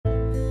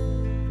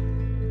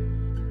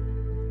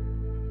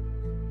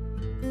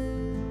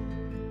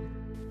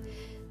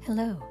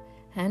Hello,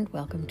 and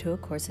welcome to A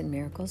Course in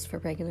Miracles for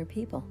Regular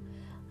People.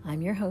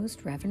 I'm your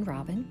host, Reverend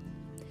Robin.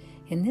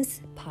 In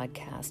this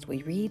podcast,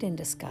 we read and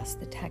discuss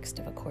the text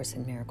of A Course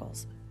in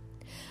Miracles.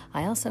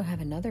 I also have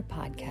another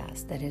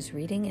podcast that is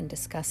reading and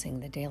discussing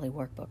the daily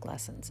workbook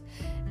lessons.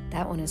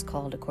 That one is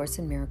called A Course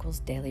in Miracles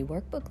Daily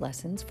Workbook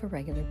Lessons for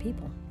Regular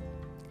People.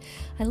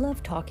 I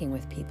love talking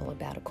with people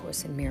about A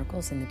Course in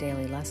Miracles and the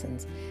daily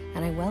lessons,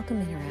 and I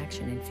welcome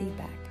interaction and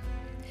feedback.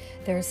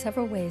 There are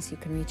several ways you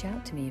can reach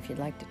out to me if you'd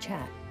like to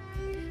chat.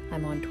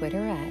 I'm on Twitter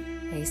at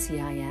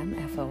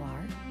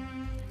ACIMFOR.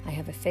 I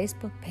have a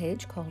Facebook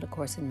page called A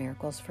Course in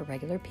Miracles for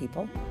Regular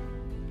People.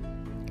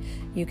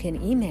 You can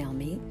email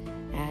me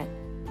at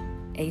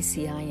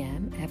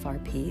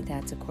ACIMFRP,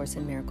 that's A Course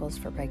in Miracles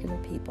for Regular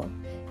People,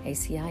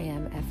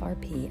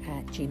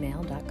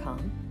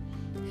 ACIMFRP@gmail.com.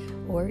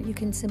 Or you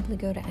can simply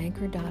go to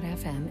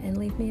anchor.fm and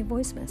leave me a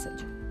voice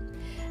message.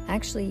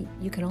 Actually,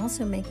 you can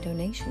also make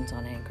donations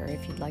on Anchor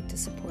if you'd like to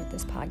support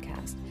this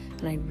podcast,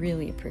 and I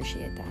really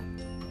appreciate that.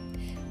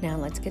 Now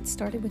let's get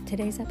started with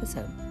today's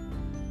episode.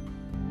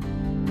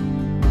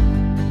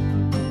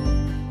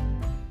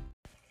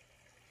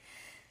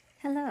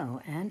 Hello,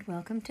 and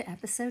welcome to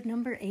episode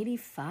number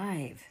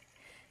 85.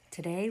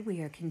 Today we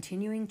are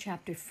continuing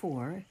Chapter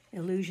 4,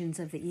 Illusions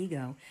of the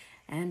Ego,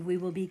 and we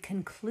will be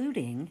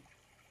concluding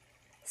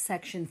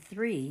Section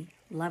 3,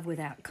 Love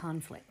Without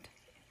Conflict.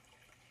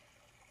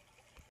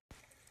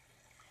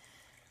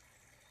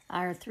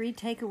 Our three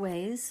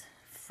takeaways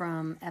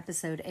from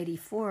episode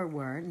 84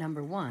 were,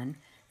 number 1,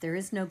 there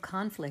is no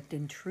conflict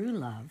in true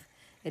love.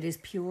 It is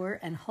pure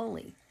and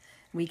holy.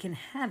 We can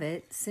have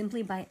it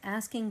simply by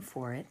asking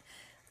for it,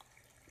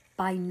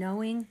 by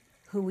knowing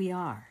who we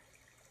are,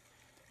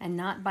 and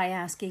not by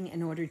asking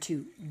in order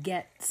to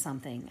get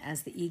something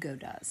as the ego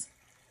does.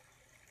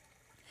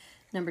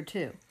 Number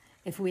 2,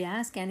 if we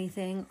ask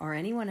anything or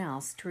anyone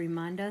else to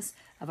remind us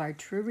of our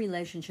true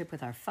relationship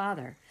with our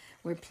Father,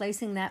 we're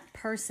placing that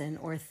person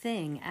or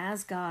thing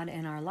as God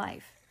in our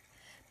life.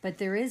 But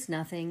there is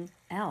nothing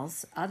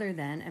else other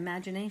than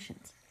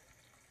imaginations.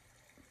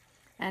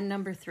 And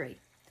number 3,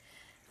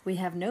 we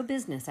have no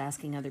business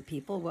asking other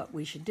people what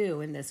we should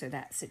do in this or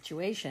that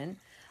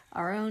situation.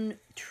 Our own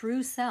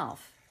true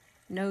self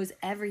knows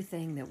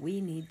everything that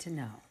we need to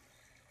know.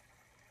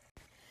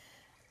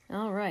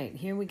 All right,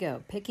 here we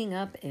go. Picking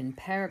up in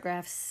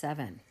paragraph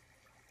 7.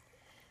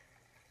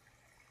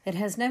 It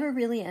has never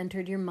really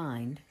entered your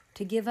mind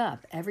to give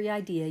up every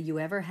idea you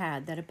ever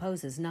had that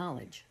opposes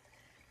knowledge.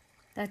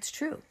 That's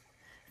true.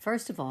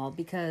 First of all,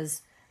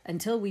 because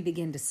until we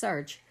begin to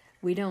search,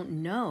 we don't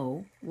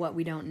know what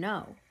we don't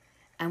know,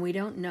 and we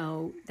don't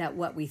know that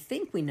what we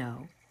think we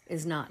know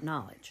is not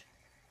knowledge.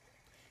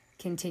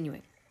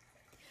 Continuing.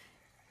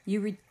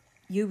 You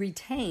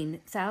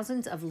retain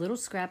thousands of little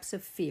scraps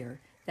of fear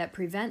that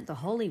prevent the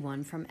Holy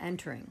One from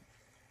entering.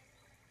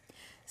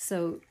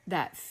 So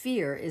that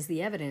fear is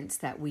the evidence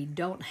that we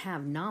don't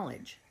have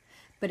knowledge,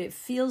 but it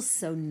feels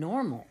so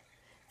normal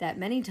that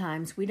many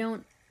times we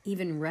don't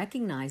even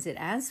recognize it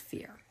as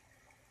fear.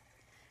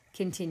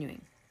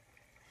 Continuing.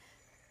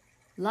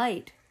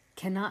 Light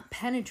cannot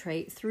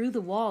penetrate through the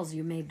walls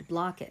you made to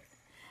block it,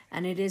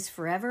 and it is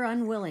forever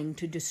unwilling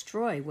to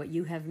destroy what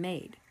you have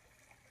made.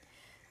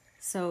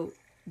 So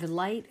the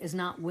light is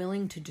not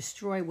willing to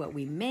destroy what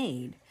we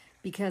made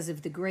because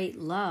of the great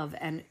love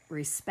and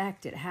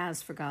respect it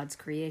has for God's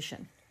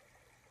creation.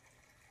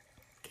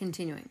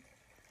 Continuing.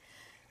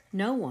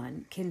 No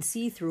one can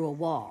see through a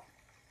wall,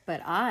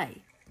 but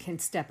I can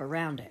step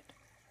around it.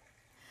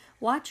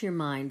 Watch your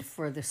mind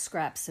for the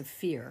scraps of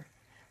fear,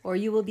 or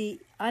you will be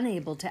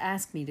unable to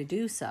ask me to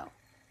do so.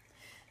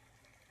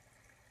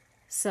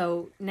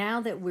 So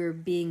now that we're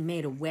being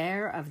made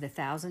aware of the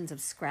thousands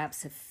of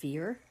scraps of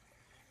fear,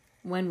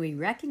 when we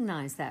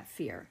recognize that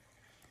fear,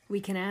 we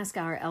can ask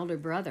our elder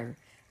brother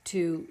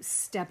to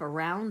step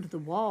around the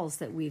walls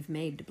that we've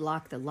made to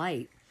block the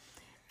light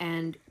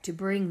and to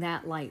bring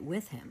that light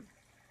with him.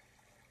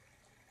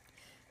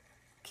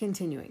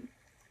 Continuing.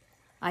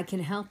 I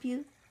can help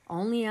you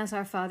only as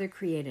our Father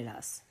created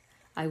us.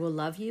 I will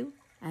love you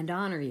and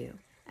honor you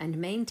and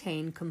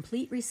maintain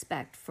complete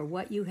respect for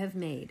what you have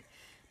made,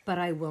 but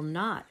I will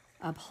not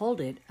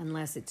uphold it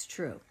unless it's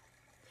true.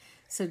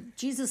 So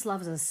Jesus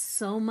loves us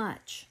so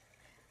much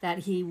that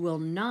he will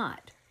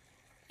not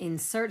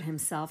insert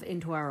himself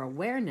into our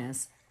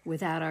awareness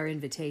without our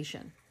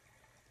invitation.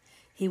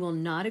 He will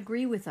not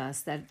agree with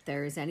us that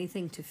there is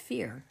anything to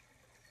fear.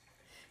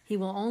 He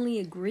will only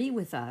agree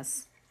with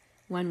us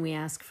when we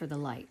ask for the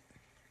light.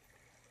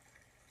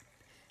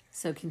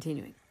 So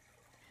continuing.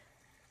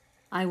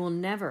 I will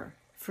never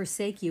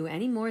forsake you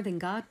any more than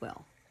God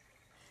will,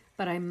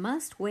 but I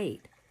must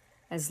wait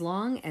as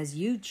long as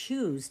you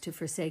choose to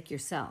forsake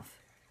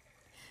yourself,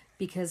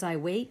 because I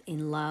wait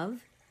in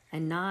love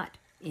and not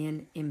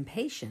in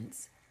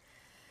impatience.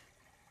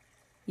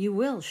 You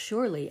will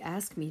surely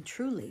ask me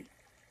truly.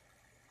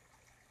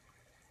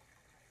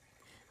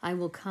 I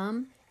will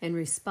come in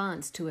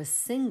response to a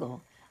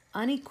single,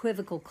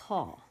 unequivocal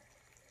call.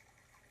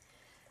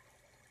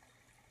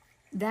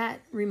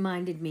 That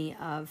reminded me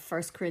of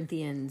 1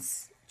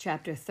 Corinthians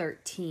chapter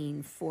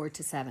 13,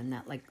 4-7,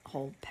 that like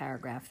whole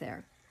paragraph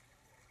there.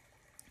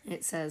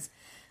 It says,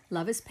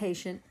 love is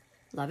patient,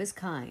 love is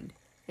kind.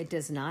 It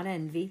does not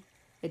envy,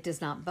 it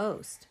does not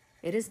boast,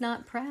 it is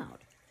not proud,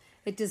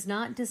 it does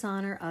not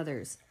dishonor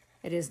others,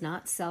 it is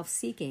not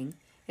self-seeking,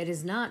 it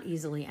is not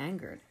easily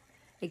angered,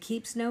 it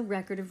keeps no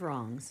record of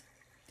wrongs.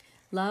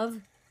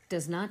 Love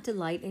does not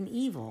delight in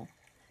evil,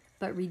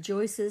 but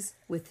rejoices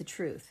with the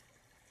truth.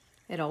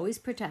 It always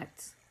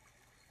protects,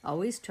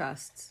 always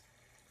trusts,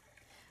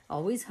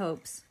 always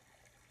hopes,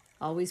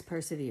 always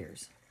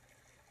perseveres.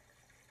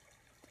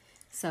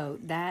 So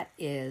that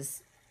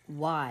is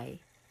why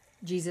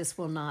Jesus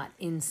will not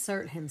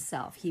insert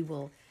himself. He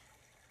will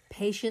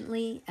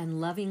patiently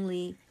and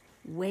lovingly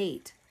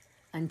wait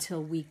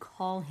until we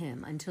call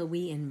him, until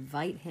we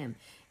invite him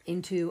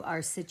into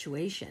our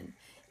situation,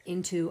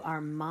 into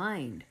our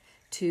mind,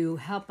 to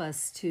help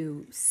us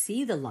to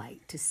see the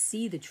light, to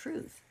see the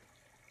truth.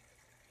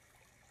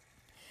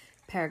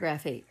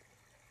 Paragraph 8.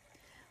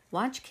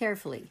 Watch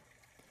carefully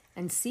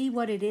and see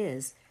what it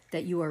is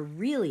that you are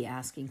really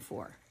asking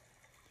for.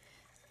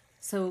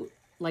 So,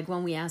 like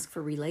when we ask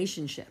for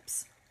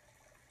relationships,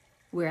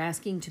 we're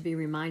asking to be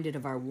reminded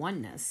of our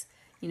oneness.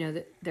 You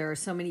know, there are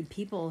so many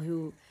people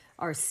who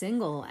are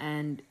single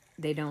and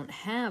they don't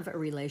have a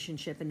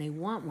relationship and they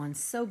want one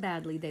so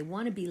badly. They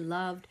want to be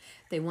loved.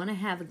 They want to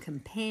have a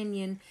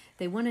companion.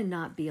 They want to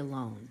not be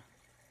alone.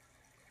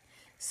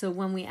 So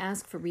when we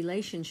ask for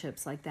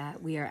relationships like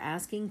that, we are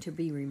asking to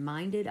be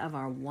reminded of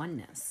our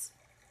oneness.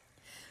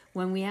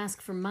 When we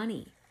ask for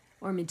money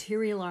or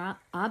material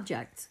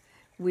objects,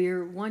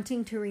 we're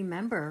wanting to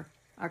remember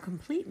our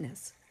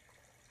completeness.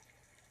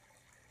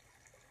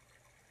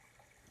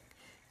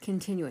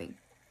 Continuing,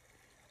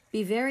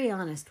 be very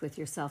honest with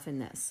yourself in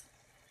this,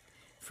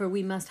 for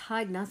we must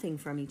hide nothing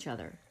from each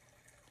other.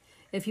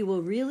 If you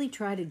will really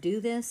try to do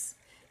this,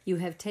 you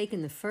have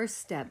taken the first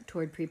step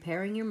toward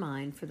preparing your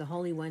mind for the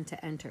Holy One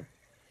to enter.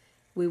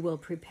 We will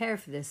prepare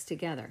for this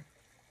together.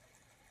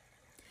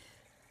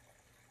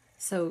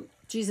 So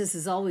Jesus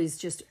is always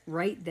just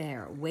right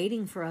there,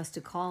 waiting for us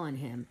to call on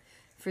him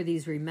for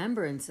these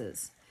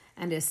remembrances.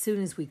 And as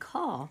soon as we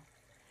call,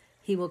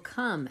 he will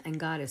come and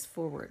guide us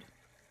forward.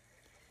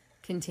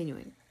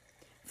 Continuing,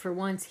 for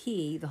once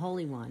he, the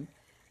Holy One,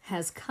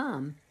 has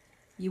come,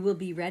 you will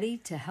be ready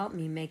to help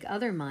me make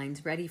other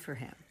minds ready for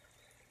him.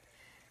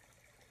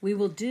 We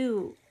will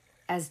do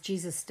as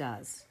Jesus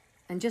does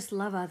and just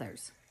love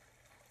others.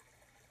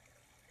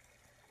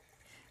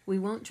 We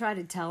won't try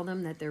to tell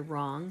them that they're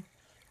wrong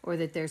or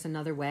that there's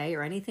another way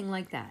or anything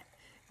like that.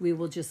 We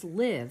will just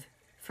live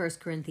 1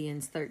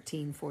 Corinthians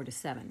 13,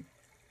 4-7.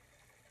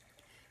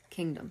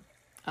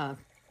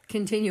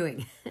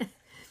 Continuing.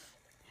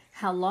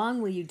 How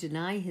long will you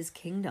deny his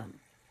kingdom?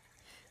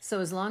 So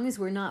as long as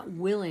we're not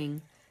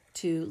willing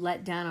to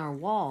let down our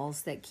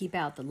walls that keep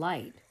out the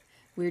light,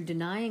 we're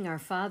denying our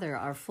Father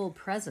our full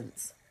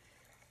presence,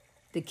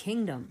 the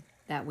kingdom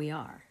that we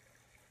are.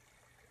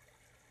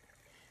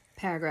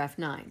 Paragraph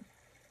 9.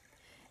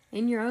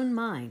 In your own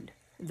mind,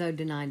 though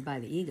denied by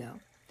the ego,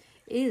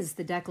 is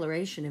the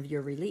declaration of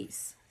your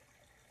release.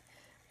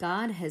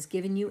 God has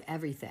given you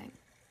everything.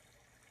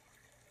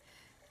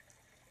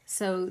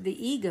 So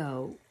the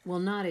ego will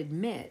not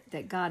admit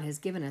that God has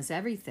given us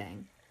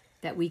everything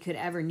that we could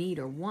ever need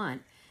or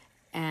want,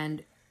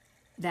 and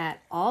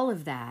that all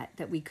of that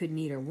we could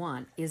need or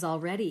want is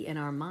already in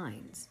our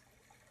minds.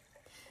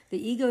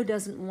 The ego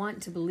doesn't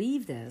want to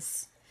believe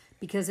this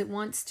because it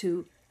wants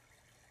to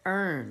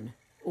earn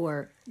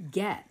or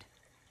get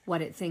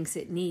what it thinks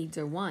it needs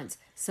or wants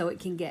so it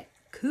can get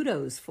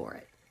kudos for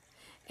it.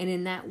 And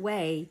in that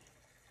way,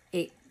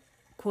 it,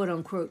 quote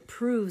unquote,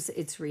 proves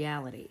its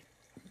reality.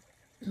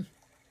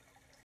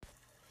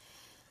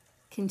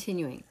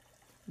 Continuing,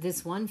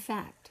 this one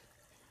fact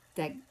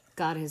that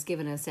God has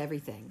given us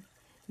everything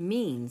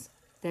means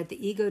that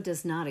the ego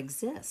does not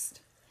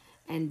exist,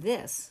 and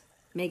this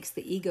makes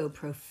the ego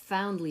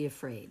profoundly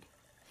afraid.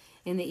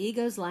 In the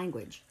ego's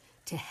language,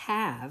 to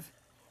have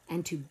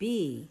and to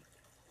be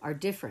are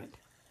different,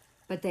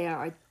 but they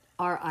are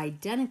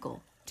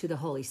identical to the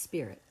Holy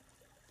Spirit.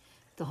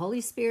 The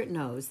Holy Spirit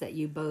knows that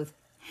you both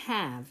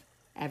have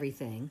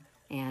everything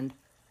and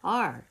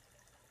are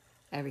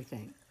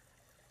everything.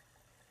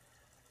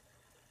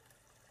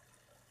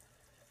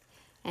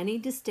 Any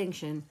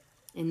distinction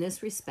in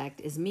this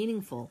respect is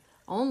meaningful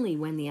only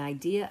when the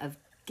idea of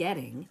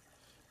getting,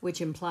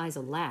 which implies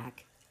a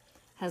lack,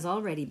 has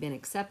already been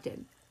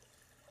accepted.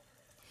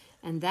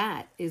 And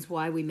that is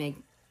why we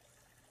make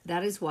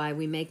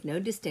no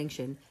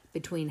distinction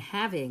between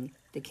having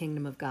the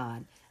kingdom of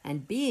God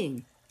and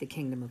being the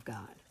kingdom of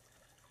God.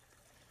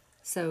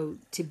 So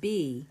to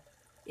be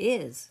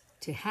is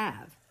to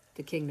have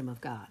the kingdom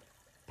of God.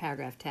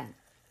 Paragraph 10.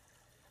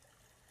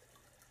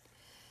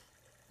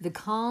 The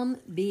calm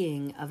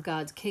being of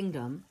God's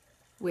kingdom,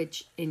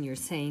 which in your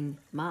sane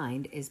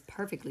mind is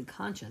perfectly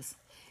conscious,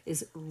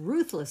 is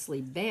ruthlessly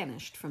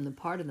banished from the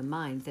part of the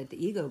mind that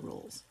the ego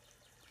rules.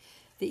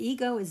 The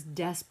ego is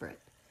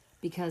desperate,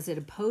 because it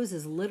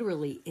opposes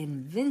literally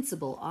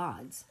invincible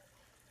odds,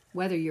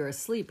 whether you're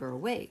asleep or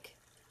awake.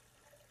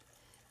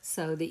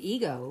 So the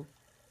ego,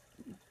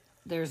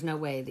 there's no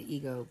way the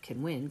ego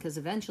can win, because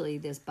eventually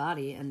this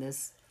body and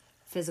this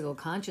physical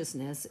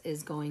consciousness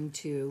is going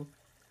to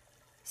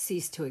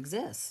cease to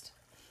exist.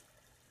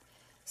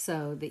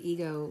 So the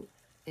ego,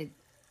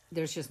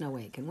 there's just no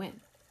way it can win.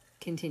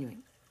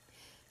 Continuing.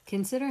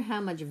 Consider how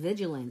much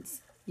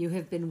vigilance you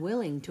have been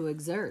willing to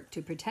exert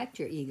to protect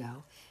your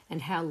ego,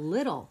 and how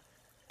little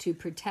to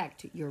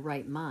protect your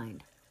right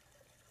mind.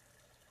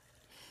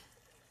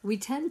 We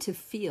tend to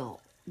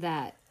feel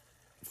that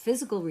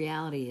physical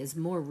reality is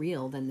more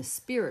real than the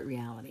spirit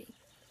reality.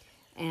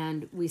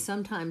 And we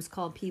sometimes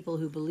call people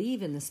who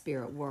believe in the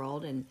spirit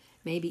world and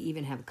maybe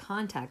even have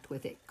contact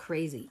with it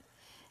crazy.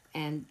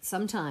 And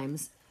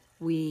sometimes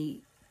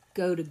we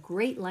go to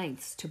great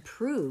lengths to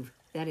prove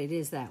that it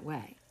is that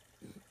way.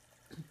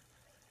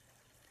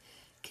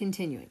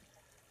 Continuing.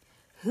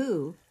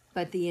 Who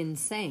but the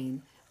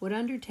insane would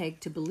undertake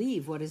to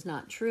believe what is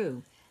not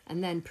true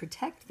and then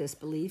protect this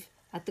belief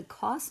at the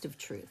cost of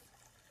truth?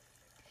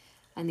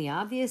 And the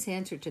obvious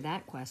answer to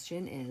that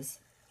question is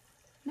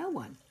no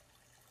one.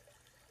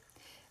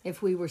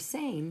 If we were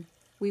sane,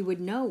 we would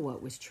know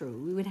what was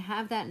true. We would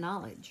have that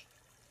knowledge.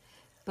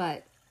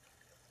 But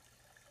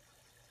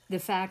the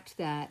fact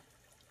that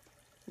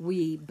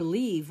we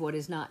believe what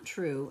is not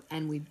true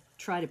and we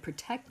try to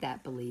protect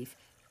that belief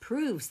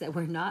proves that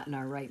we're not in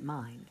our right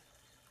mind.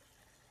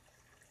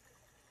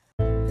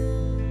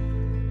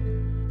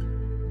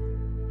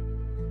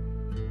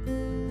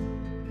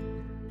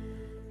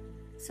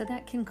 So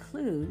that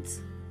concludes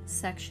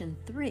section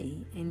 3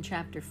 in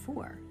chapter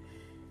 4.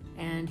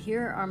 And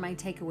here are my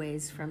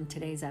takeaways from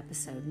today's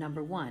episode.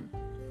 Number 1,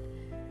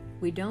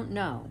 we don't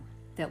know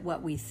that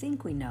what we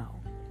think we know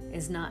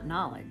is not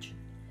knowledge.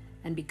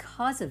 And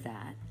because of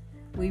that,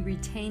 we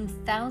retain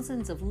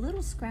thousands of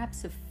little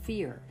scraps of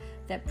fear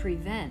that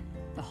prevent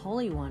the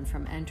Holy One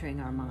from entering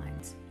our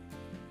minds.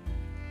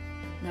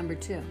 Number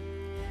 2,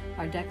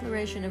 our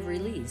declaration of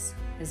release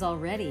is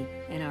already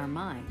in our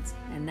minds,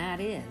 and that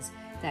is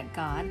that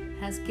God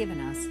has given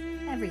us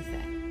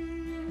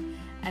everything.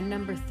 And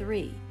number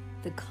 3,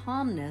 the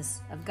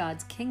calmness of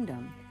God's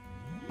kingdom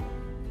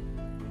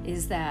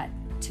is that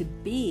to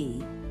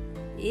be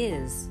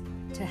is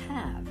to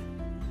have.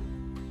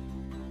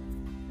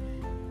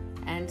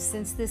 And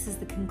since this is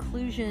the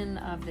conclusion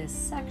of this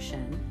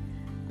section,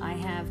 I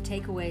have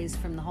takeaways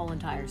from the whole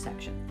entire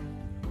section.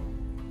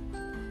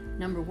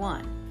 Number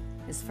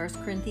 1 is 1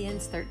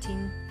 Corinthians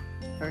 13,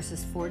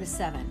 verses 4 to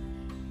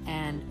 7.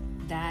 And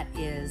that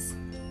is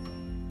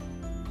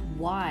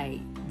why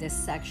this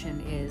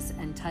section is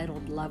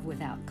entitled Love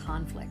Without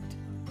Conflict,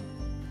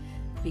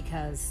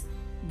 because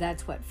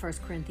that's what 1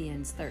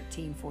 Corinthians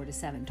 13, 4 to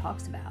 7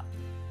 talks about.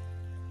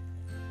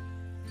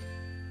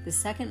 The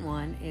second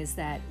one is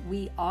that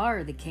we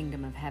are the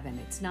kingdom of heaven.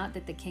 It's not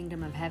that the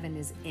kingdom of heaven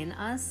is in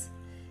us,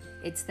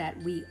 it's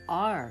that we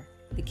are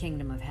the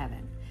kingdom of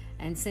heaven.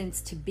 And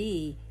since to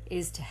be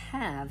is to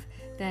have,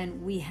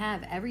 then we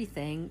have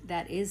everything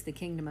that is the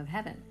kingdom of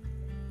heaven.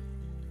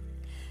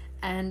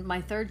 And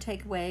my third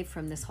takeaway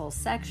from this whole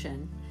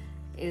section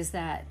is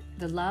that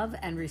the love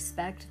and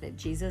respect that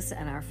Jesus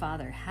and our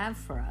Father have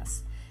for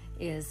us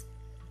is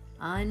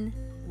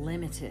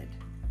unlimited.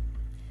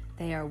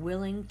 They are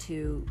willing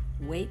to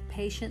wait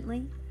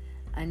patiently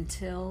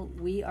until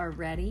we are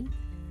ready,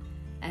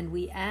 and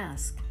we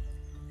ask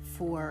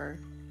for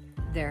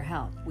their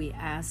help. We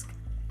ask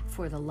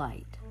for the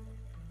light,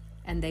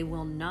 and they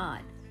will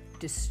not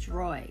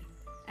destroy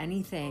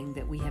anything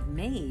that we have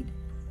made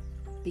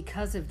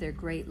because of their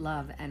great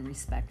love and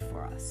respect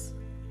for us.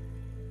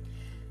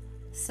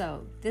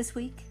 So this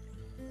week,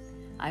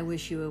 I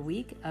wish you a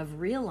week of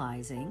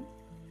realizing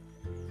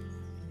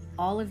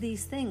all of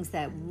these things,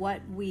 that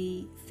what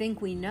we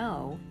think we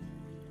know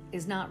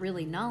is not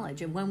really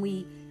knowledge. And when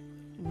we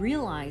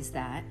realize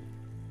that,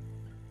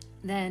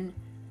 then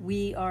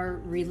we are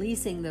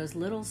releasing those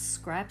little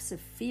scraps of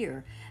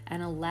fear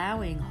and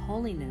allowing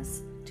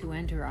holiness to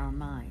enter our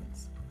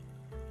minds.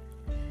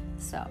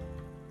 So,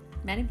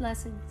 many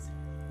blessings.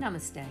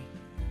 Namaste.